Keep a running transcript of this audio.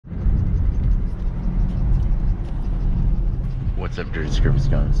What's up, Dirty Scripps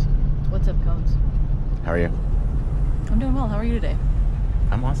Cones? What's up, Cones? How are you? I'm doing well. How are you today?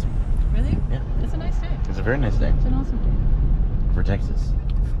 I'm awesome. Really? Yeah. It's a nice day. It's a very nice day. It's an awesome day. For Texas.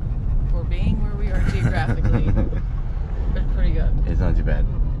 For being where we are geographically, it's pretty good. It's not too bad.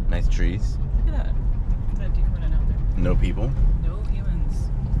 Nice trees. Look at that. Look at that deer running out there. No people. No humans.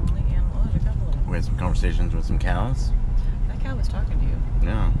 Only animals. A couple of them. We had some conversations with some cows. That cow was talking to you.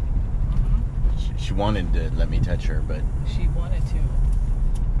 Yeah. She wanted to let me touch her, but She wanted to.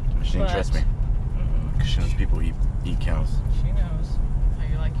 she didn't trust me. Because she knows people eat cows. She knows how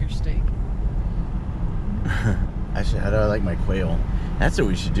you like your steak. Actually, how do I like my quail? That's what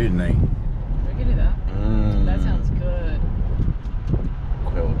we should do tonight. We can do that. That sounds good.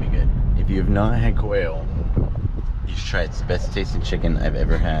 Quail would be good. If you have not had quail, you should try it. It's the best tasting chicken I've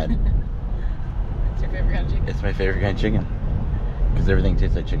ever had. It's your favorite kind of chicken? It's my favorite kind of chicken. Because everything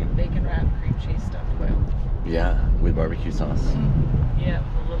tastes like chicken. Bacon wrapped cream cheese stuffed quail. Yeah, with barbecue sauce. Yeah,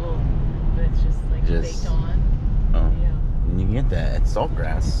 with a little, but it's just like baked on. Oh. Yeah. And you can get that at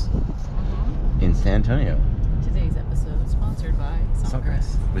Saltgrass in San Antonio. Today's episode is sponsored by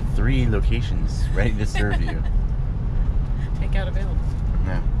Saltgrass. With 3 locations ready to serve you. Takeout available.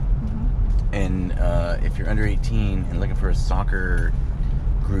 Yeah. And if you're under 18 and looking for a soccer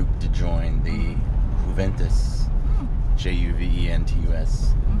group to join, the Juventus,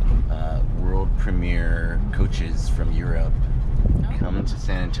 Juventus, world premier coaches from Europe come to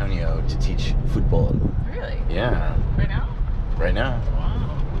San Antonio to teach football. Really? Yeah. Right now? Right now.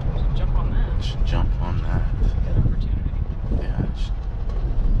 Wow. Should jump on that. Should jump on that. Good opportunity. Yeah.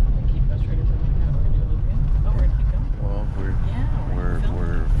 Keep us ready for like that. We're gonna do a loop again. Oh, we're gonna keep going. Well,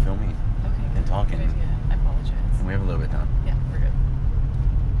 we're filming Okay. and talking. Good idea. I apologize. And we have a little bit of time. Yeah, we're good.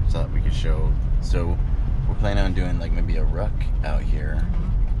 So that we could show. So we're planning on doing like maybe a ruck out here.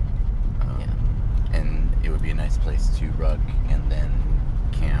 And it would be a nice place to ruck and then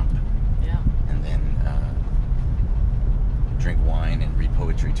camp. Yeah. And then drink wine and read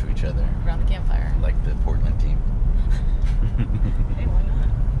poetry to each other. Around the campfire. Like the Portland team. Hey, why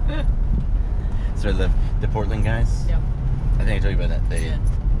not? So the Portland guys? Yep. I think I told you about that.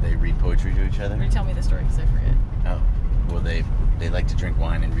 They read poetry to each other. Will you tell me the story because I forget? Oh. Well, they like to drink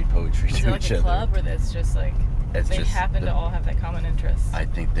wine and read poetry to each other. Is it like a club or that's just like they happen to all have that common interest? I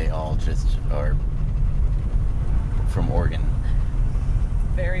think they all just are from Oregon.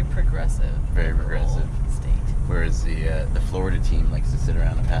 Very progressive. Very progressive. State. Whereas the Florida team likes to sit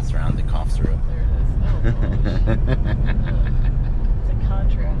around and pass around the cough syrup. There it is. Oh, gosh. It's a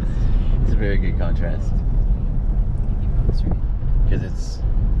contrast. It's a very good contrast. Because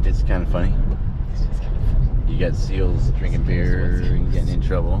it's kind of funny. It's just kind of funny. You got seals drinking beer and getting in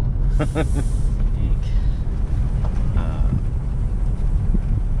trouble. I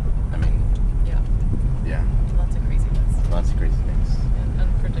mean, yeah. Lots of craziness. Lots of crazy things. And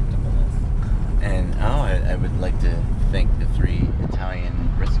unpredictableness. And I would like to thank the 3 Italian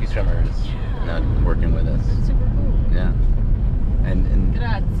rescue swimmers not working with us. Super cool. Yeah. And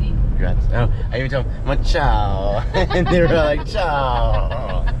Grazie. grazie. Oh, I even told them, "Ma ciao," and they were like,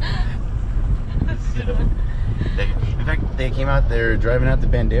 "Ciao." In fact, they came out there driving out the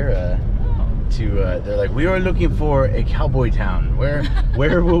Bandera to. They're like, "We are looking for a cowboy town.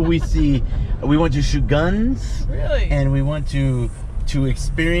 Where will we see? We want to shoot guns, Really? and we want to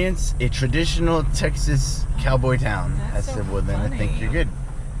experience a traditional Texas cowboy town." That's I said, so "Well, then I think funny. you're good."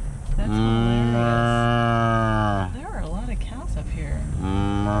 That's hilarious. There are a lot of cows up here.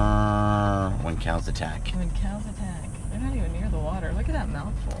 When cows attack. When cows attack. They're not even near the water. Look at that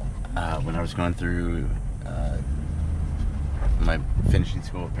mouthful. When I was going through my finishing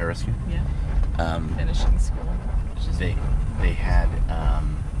school at Periscope, Finishing school. they had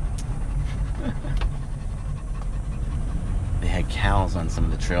they had cows on some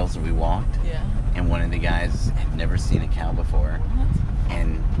of the trails that we walked. Yeah. And one of the guys had never seen a cow before. What?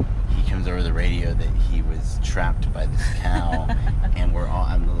 And he comes over the radio that he was trapped by this cow. And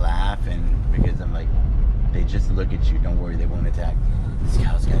I'm laughing because I'm like, they just look at you. Don't worry, they won't attack. This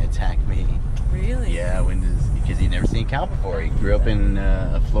cow's gonna attack me. Really? Yeah, because he'd never seen a cow before. He grew up in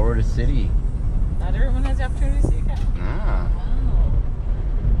a Florida city. Not everyone has the opportunity to see a cow. Ah. Wow.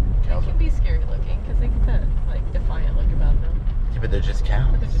 Cows They can be scary looking because they get that like defiant look about them. Yeah, but they're just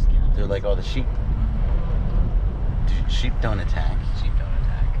cows. But they're just cows. They're like all the sheep. Sheep don't attack. Sheep don't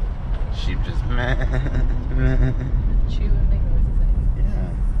attack. Sheep just Chew and make noises at you. Yeah.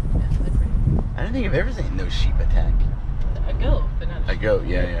 Yeah, they're pretty. I don't think I've ever seen no sheep attack. A goat, but not a sheep. A goat,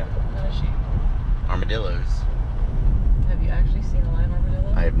 yeah. Not a sheep. Armadillos. Have you actually seen a live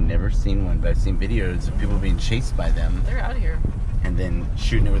armadillo? I've never seen one, but I've seen videos of people being chased by them. They're out here. and then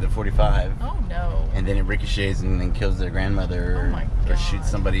shooting it with a 45. Oh no. And then it ricochets and then kills their grandmother. Oh my Or shoots God.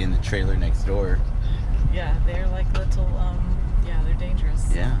 somebody in the trailer next door. Yeah, they're like little, yeah, they're dangerous.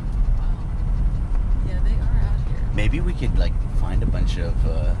 Yeah. Wow. Yeah, they are out here. Maybe we could like find a bunch of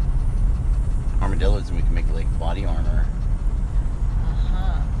armadillos and we can make like body armor.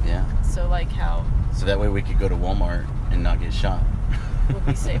 Uh-huh. Yeah. So like how So that way we could go to Walmart and not get shot. we'll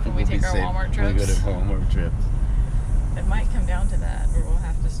be safe when we take our Walmart When we go to trips. Walmart trips. It might come down to that, where we'll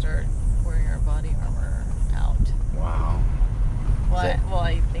have to start wearing our body armor out. Wow. Well,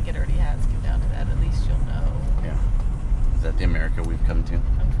 I think it already has come down to that. At least you'll know. Yeah. Is that the America we've come to?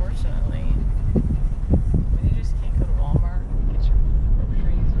 Unfortunately, when you just can't go to Walmart and get your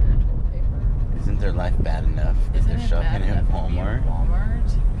groceries or your toilet paper. Isn't their life bad enough that Isn't they're it shopping bad at enough to be at Walmart?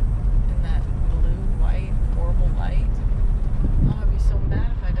 Walmart in that blue, white, horrible light? Oh, it'd be so bad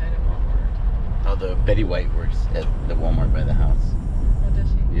if I died at Walmart. Although Betty White works at the Walmart by the house. Oh, does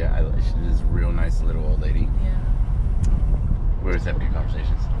she? Yeah, she's a real nice little old lady. Yeah. We always have good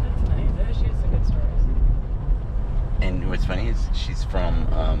conversations. That's nice. She has some good stories. And what's funny is she's from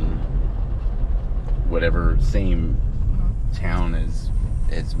whatever same town as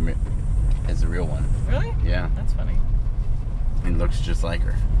the real one. Really? Yeah, That's funny. and looks just like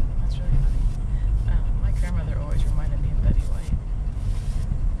her. That's really funny. My grandmother always reminded me of Betty White.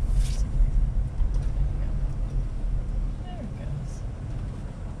 For some reason. There it goes.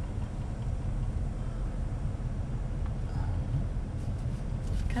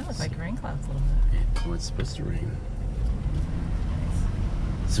 Kind of looks like rain clouds a little bit. It's supposed to rain.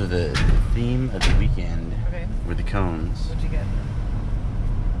 So the theme of the weekend Okay. were the cones. What'd you get?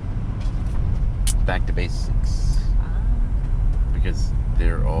 Back to basics. Because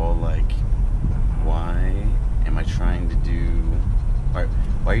they're all like, why am I trying to do, why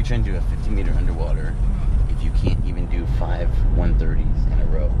are you trying to do a 50-meter underwater if you can't even do 5 130s in a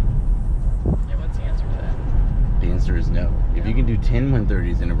row? Yeah, what's the answer to that? The answer is no. If you can do 10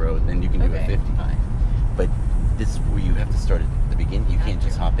 130s in a row, then you can do a 50. Fine. But this is where you have to start at the beginning. You can't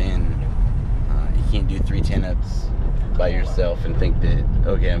just hop in. You can't do 3 10-ups by yourself and think that,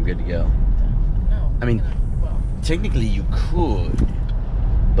 okay, I'm good to go. No. I mean, well, technically you could,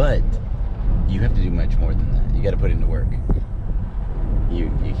 but you have to do much more than that. You got to put in the work.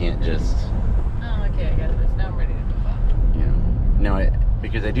 You can't just, oh, okay, I got this. Now I'm ready to move on. you know. Now,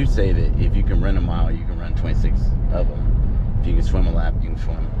 because I do say that if you can run a mile, you can run 26 of them. If you can swim a lap, you can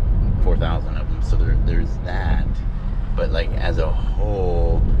swim 4,000 of them. So there's that. But like as a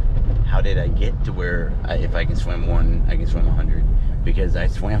whole, how did I get to where if I can swim 1, I can swim 100? Because I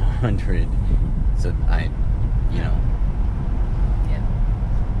swam 100, so you know. Yeah.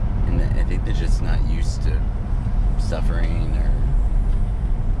 And I think they're just not used to suffering or.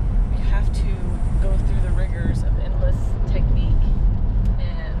 You have to go through the rigors of endless technique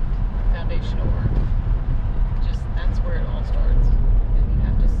and foundational work. That's where it all starts. And you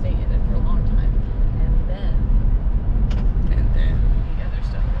have to stay in it for a long time. And then the other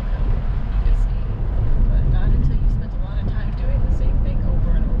stuff will come easy. But not until you spend a lot of time doing the same thing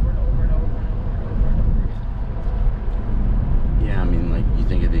over and over and over and over and over and over and over again. Yeah, I mean, like you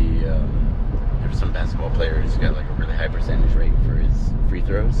think of there's some basketball players who got like a really high percentage rate for his free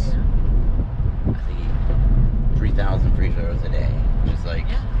throws. Yeah. I think 3,000 free throws a day, just like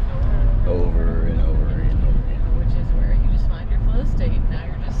Yeah. over and over and over again. Which is where you just find your flow state. Now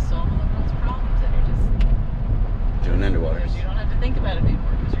you're just solving the world's problems and you're just Doing underwaters. You don't have to think about it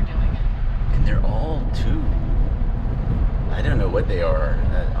anymore because you're doing it. And they're all too, I don't know what they are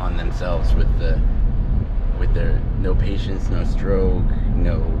on themselves with their no patience, no stroke,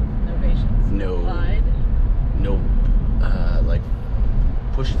 no patience. Lied. no like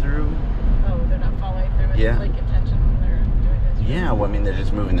push through. Oh, they're not following through with Yeah. like intention when they're doing this. Yeah, well, I mean, they're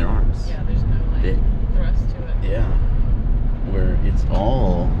just moving their arms. Yeah, there's no like thrust to it. Yeah, where it's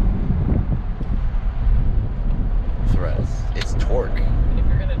all thrust. It's torque. And if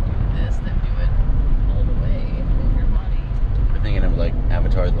you're gonna do this, then do it all the way and move your body. We're thinking of like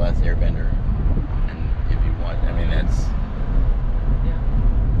Avatar: The Last Airbender, and if you want, I mean, that's Yeah.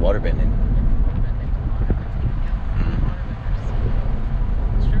 waterbending.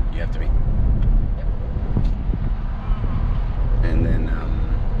 It's true. You have to be. Yep. And then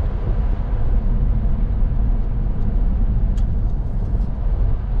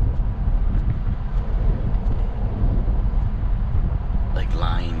like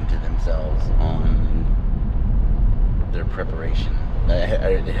lying to themselves on their preparation. I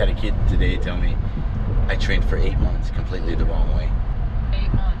had a kid today tell me I trained for 8 months completely the wrong way.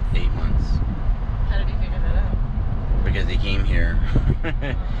 8 months. 8 months. How did he figure that out? Because he came here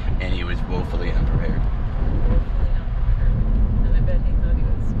and he was woefully unprepared. Woefully unprepared. And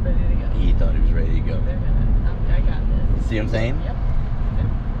See what I'm saying? Yep.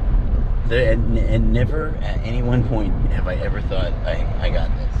 And never at any one point have I ever thought I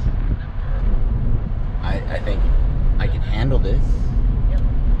got this. I think I can handle this. Yep.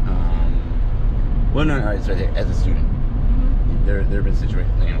 Well, no, it's right there. As a student, there have been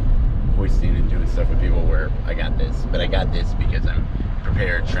situations, hoisting and doing stuff with people where I got this, but I got this because I'm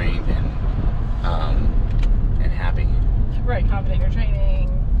prepared, trained, and happy. Right, confident in your training.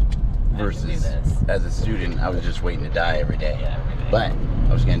 Versus, I can do this. as a student, I was just waiting to die every day. Yeah, every day. But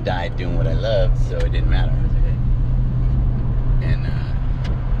I was gonna die doing what I loved, so it didn't matter. And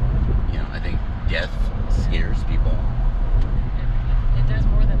I think death scares people. It does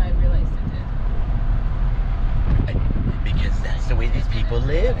more than I realized it Because that's the way these people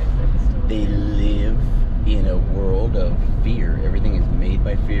live. did. They live in a world of fear. Everything is made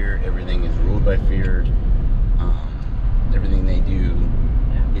by fear. Everything is ruled by fear. Everything they do,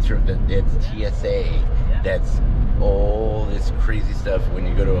 it's TSA. Yeah. That's all this crazy stuff. When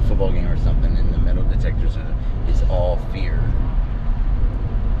you go to a football game or something, and the metal detectors it's all fear.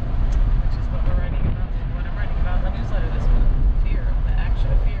 Which is what we're writing about. What I'm writing about in the newsletter this month. Fear, the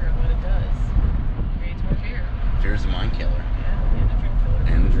action of fear, and what it does. It creates more fear. Fear is a mind killer. Yeah, and a dream killer.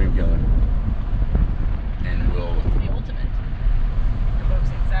 And the dream killer. And will The ultimate.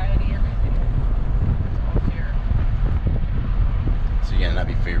 Evokes anxiety, everything. It's all fear. so you gotta not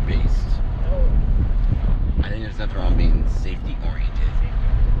be fear based. Oh. I think there's nothing wrong being safety oriented,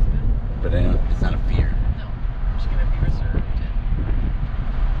 but it's not a fear. No. I'm just gonna be reserved.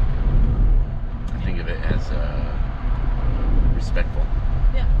 I think of it as respectful.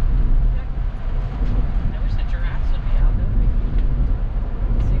 Yeah. I wish the giraffes would be out there.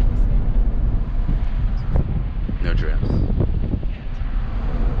 See if we see. No giraffes.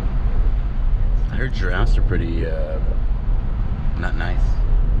 I heard giraffes are pretty not nice.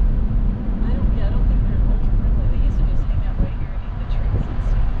 I don't think they're ultra friendly. They used to just hang out right here and eat the trees and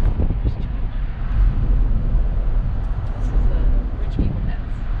stuff. There's two of them. This is the rich people pets.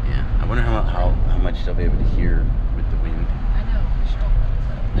 Yeah. I wonder how much they'll be able to hear with the wind. I know, we should open this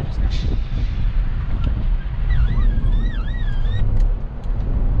up. I just got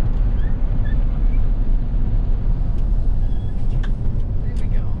There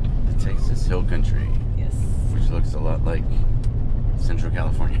we go. The Texas Hill Country, Yes. which looks a lot like Central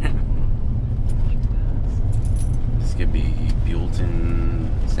California. This could be Buellton,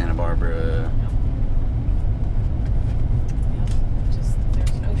 Santa Barbara. Just there's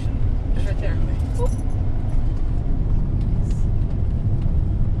an ocean. It's right there. Oh.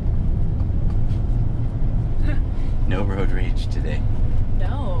 No road rage today.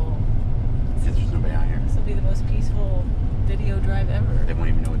 No. Since there's nobody out here. This will be the most peaceful video drive ever. They won't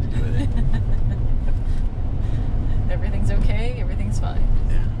even know what to do with it. Everything's okay, everything's fine.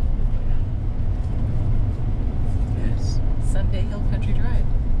 Yeah. Yes. Sunday Hill Country Drive.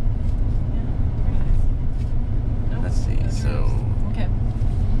 Yeah, very nice. Nope, Let's see. no So, drives. Okay.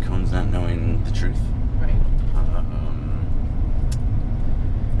 Cone's not knowing the truth. Right.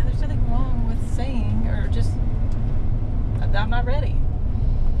 And there's nothing wrong with saying or just, I'm not ready.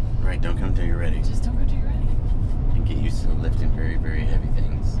 Right. Don't come till you're ready. Just don't go till you're ready. And get used to lifting very, very heavy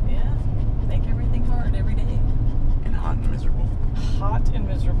things. Yeah. Make everything hard every day. And hot and miserable. Hot and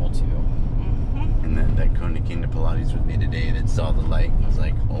miserable too. Mm-hmm. And that Cone that came to Pilates with me today that saw the light and was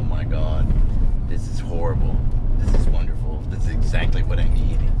like, oh my God, this is horrible. This is wonderful. This is exactly what I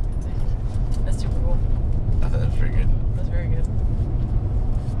need. That's super cool. I thought that was pretty good. That's very good.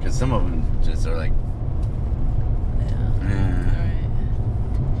 Because some of them just are like, Yeah.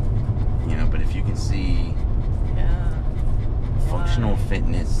 Alright. but if you can see Yeah. functional Why?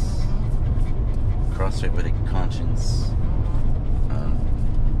 fitness, CrossFit with a conscience,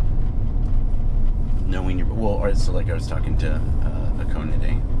 knowing your, so like I was talking to a Cone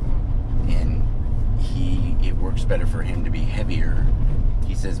today, and it works better for him to be heavier.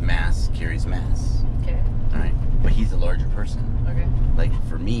 He says mass carries mass. Okay. All right, but he's a larger person. Okay. Like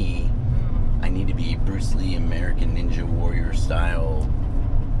for me, I need to be Bruce Lee, American Ninja Warrior style,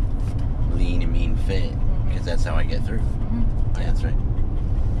 lean and mean fit, because that's how I get through. Yeah, that's right.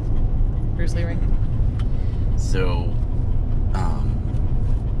 Bruce Lee ring. So,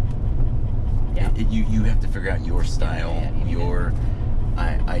 Yeah. you have to figure out your style. Yeah,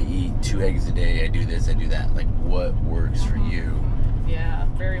 I eat 2 eggs a day. I do this. I do that. Like what works for you? Yeah,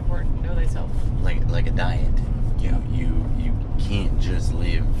 very important. Know thyself. Like a diet. You can't just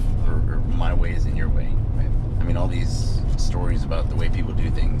live or my way isn't your way. Right? I mean, all these stories about the way people do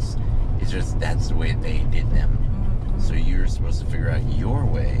things, it's just that's the way they did them. So you're supposed to figure out your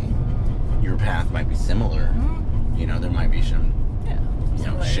way. Your path might be similar. There might be some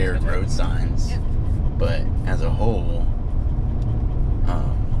shared road signs. Yeah. But as a whole,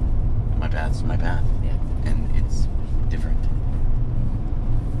 my path's my path. Yeah. And it's different.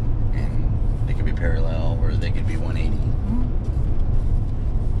 And they could be parallel or they could be 180. Mm-hmm.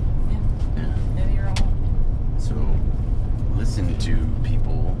 Yeah. Yeah, you're all. So listen to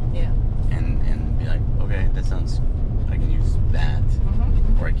people. Yeah. And be like, okay, that sounds, I can use that.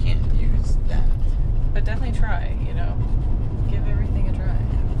 Mm-hmm. Or I can't use that. But definitely try, you know. Give everything a try.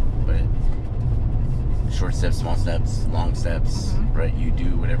 But short steps, small steps, long steps, right? You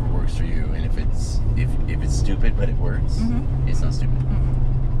do whatever works for you. And if it's stupid but it works, it's not stupid.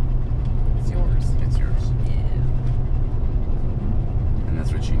 It's yours. It's yours. Yeah. And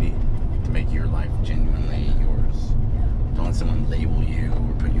that's what you need to make your life genuinely yours. Don't let someone label you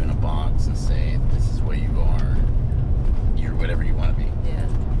or put you in a box and say, this is what you are. You're whatever you want to be. Yeah.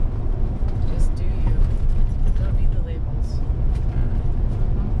 Just do you. Don't need the labels.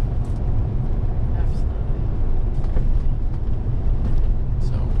 Absolutely.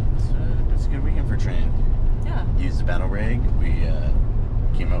 So it's a good weekend for training. Yeah. Used the battle rig. We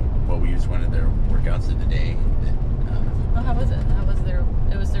came up. Well, we used one of their workouts of the day. That, Well, how was it? How was their?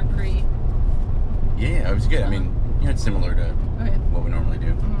 It was their pre. yeah, it was good. I mean, you know, it's similar to Okay. what we normally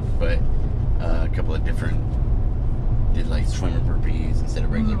do, but a couple of different. Did like swimmer burpees instead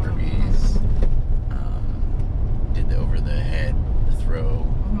of regular burpees. Did the over the head, the throw.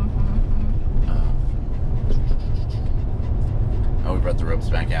 Oh, we brought the ropes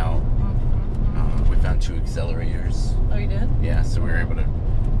back out. We found 2 accelerators. Oh, you did? Yeah, so we were able to.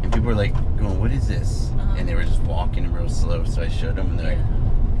 And people were like going, "What is this?" And they were just walking real slow. So I showed them, and they're like,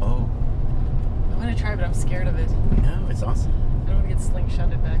 "Oh." I want to try, but I'm scared of it. No, it's awesome. I don't want to get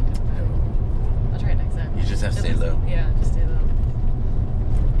slingshotted back to the back. I'll try it next time. You just have to stay low. Yeah, just stay low.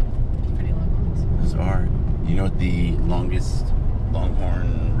 Pretty long ones. Those are. You know what the longest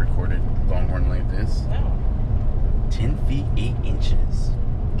recorded longhorn length is? No. 10 feet 8 inches.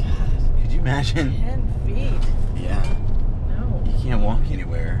 God. Could you imagine? 10 feet. Yeah. No. You can't walk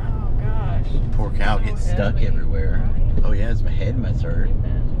anywhere. Oh gosh. Poor cow So gets stuck heavy, everywhere. right? Oh yeah, his head must hurt. Can you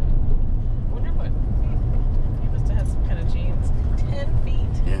imagine? Wonder what. He must have had some kind of genes. 10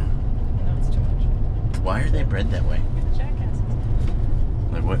 feet. Yeah. No, it's too much. Why are they bred that way? Look at the jackasses.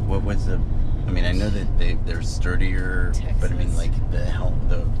 Like what was the? I mean, I know that they're sturdier, but I mean Texas. like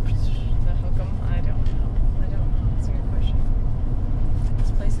the